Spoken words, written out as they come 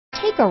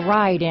Take a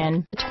ride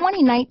in the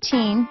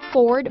 2019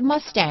 Ford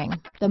Mustang.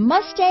 The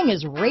Mustang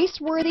is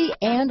race-worthy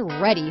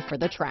and ready for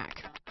the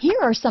track. Here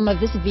are some of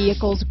this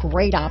vehicle's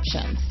great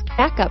options: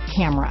 backup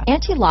camera,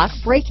 anti-lock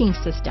braking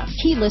system,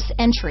 keyless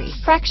entry,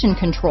 traction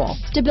control,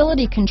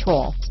 stability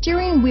control,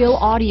 steering wheel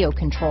audio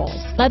controls,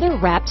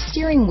 leather-wrapped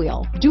steering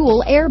wheel,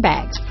 dual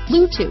airbags,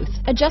 Bluetooth,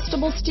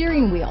 adjustable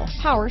steering wheel,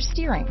 power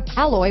steering,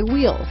 alloy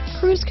wheels,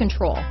 cruise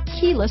control,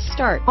 keyless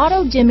start,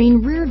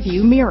 auto-dimming rear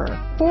view mirror,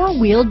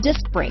 four-wheel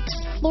disc brakes,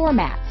 floor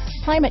mats,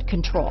 climate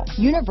control,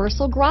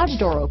 universal garage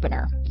door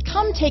opener.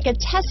 Come take a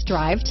test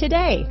drive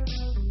today.